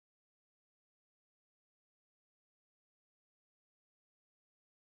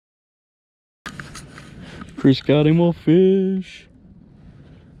Chris got him a fish.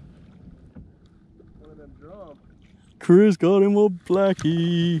 One of them drums. Chris got him a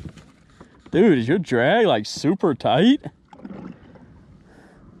blackie. Dude, is your drag like super tight?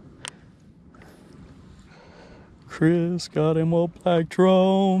 Chris got him a black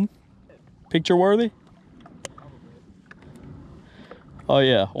drum. Picture worthy? Oh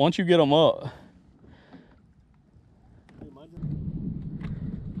yeah, once you get them up.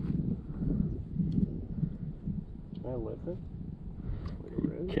 Can I lift it?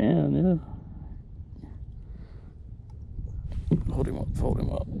 Can, yeah. Hold him up, hold him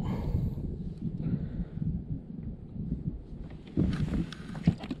up.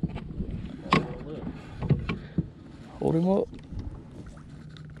 Hold him up.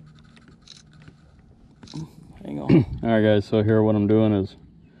 Hang on. All right, guys, so here what I'm doing is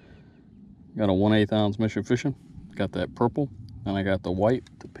got a 1/8 ounce mission fishing. Got that purple, and I got the white,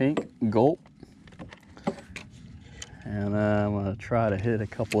 the pink, gulp. And I'm gonna try to hit a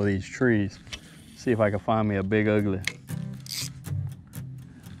couple of these trees. See if I can find me a big ugly.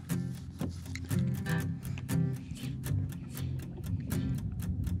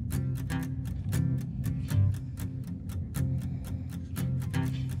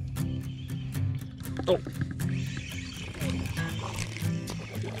 Oh.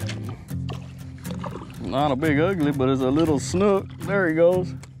 Not a big ugly, but it's a little snook. There he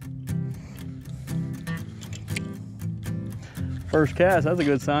goes. First cast, that's a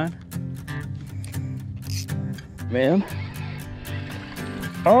good sign. Man.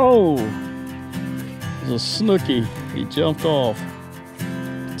 Oh! It was a snooky. He jumped off.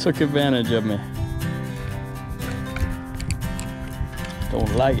 Took advantage of me.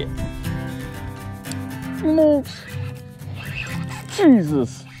 Don't like it. No.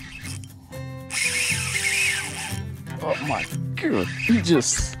 Jesus. Oh my God. He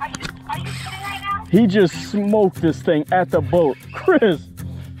just... Are you sitting right now? He just smoked this thing at the boat. Chris.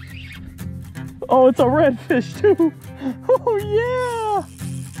 Oh, it's a redfish too. Oh yeah.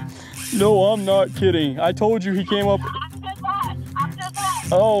 No, I'm not kidding. I told you he came up. I'm good luck. I'm good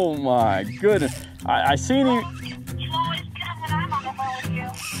luck. Oh my goodness. I seen him. You always get when I'm on the boat with you.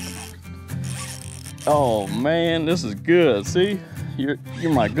 Oh man, this is good. See? You're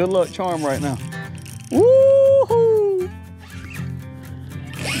my good luck charm right now. Woohoo!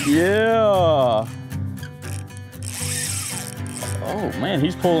 Yeah. Oh man,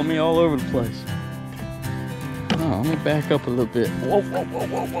 he's pulling me all over the place. Oh, let me back up a little bit. Whoa, whoa, whoa,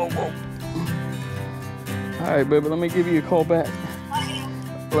 whoa, whoa, whoa. All right, baby, let me give you a call back.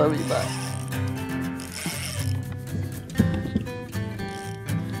 Love you, bye.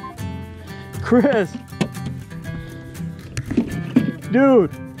 Chris.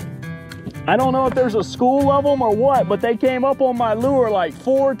 Dude, I don't know if there's a school of them or what, but they came up on my lure like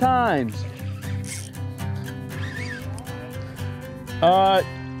 4 times.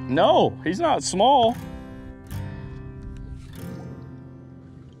 No, he's not small.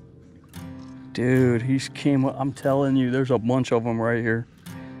 Dude, he's came up. I'm telling you, there's a bunch of them right here.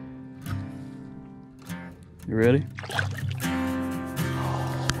 You ready?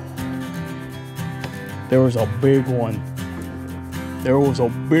 There was a big one. There was a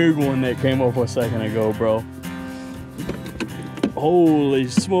big one that came up a second ago, bro. Holy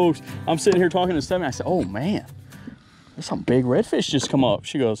smokes. I'm sitting here talking to Stephanie. I said, oh man, there's some big redfish just come up.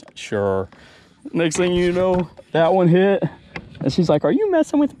 She goes, sure. Next thing you know, that one hit. And she's like, are you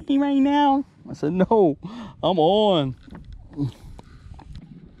messing with me right now? I said, no, I'm on.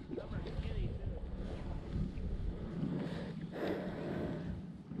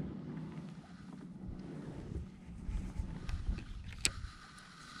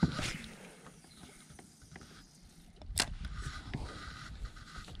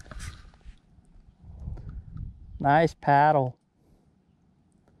 Nice paddle.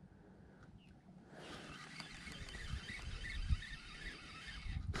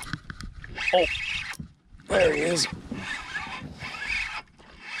 Oh, there he is.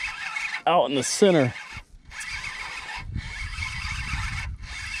 Out in the center.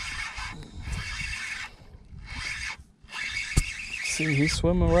 See, he's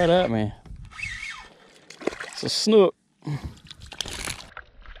swimming right at me. It's a snook.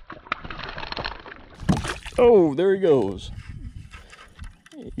 Oh, there he goes.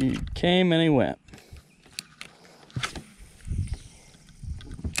 He came and he went.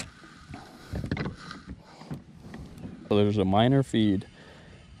 So there's a minor feed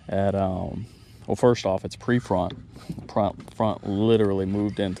at, well, first off, it's pre-front. Front literally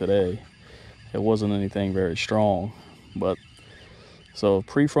moved in today. It wasn't anything very strong, but so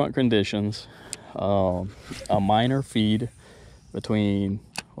pre-front conditions, a minor feed between,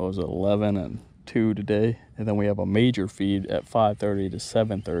 what was it, 11 and 2 today, and then we have a major feed at 5:30 to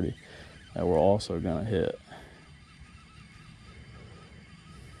 7:30 that we're also gonna hit.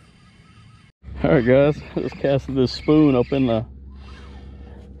 All right, guys, just casted this spoon up in the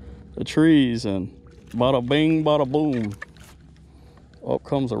trees, and bada bing, bada boom, up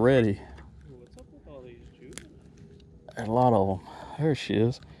comes a reddy. What's up with all these juveniles? A lot of them. There she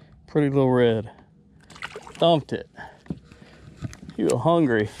is, pretty little red. Thumped it. He was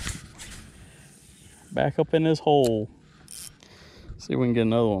hungry. Back up in this hole. See if we can get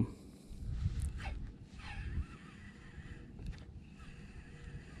another one.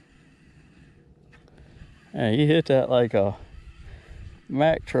 Yeah, he hit that like a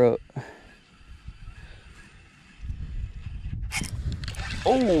Mack truck.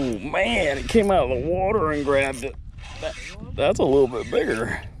 Oh man, it came out of the water and grabbed it. That's a little bit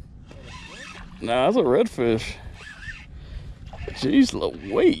bigger. Nah, that's a redfish. Jeez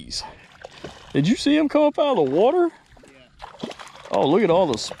Louise. Did you see him come up out of the water? Yeah. Oh, look at all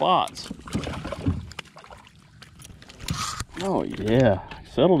the spots. Oh yeah,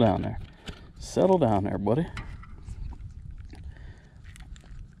 settle down there. Settle down there, buddy.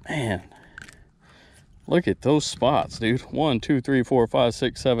 Man, look at those spots, dude. 1, 2, 3, 4, 5,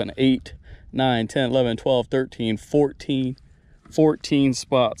 6, 7, 8, 9, 10, 11, 12, 13, 14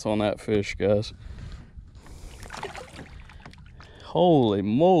 spots on that fish, guys. Holy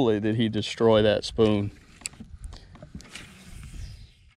moly, did he destroy that spoon.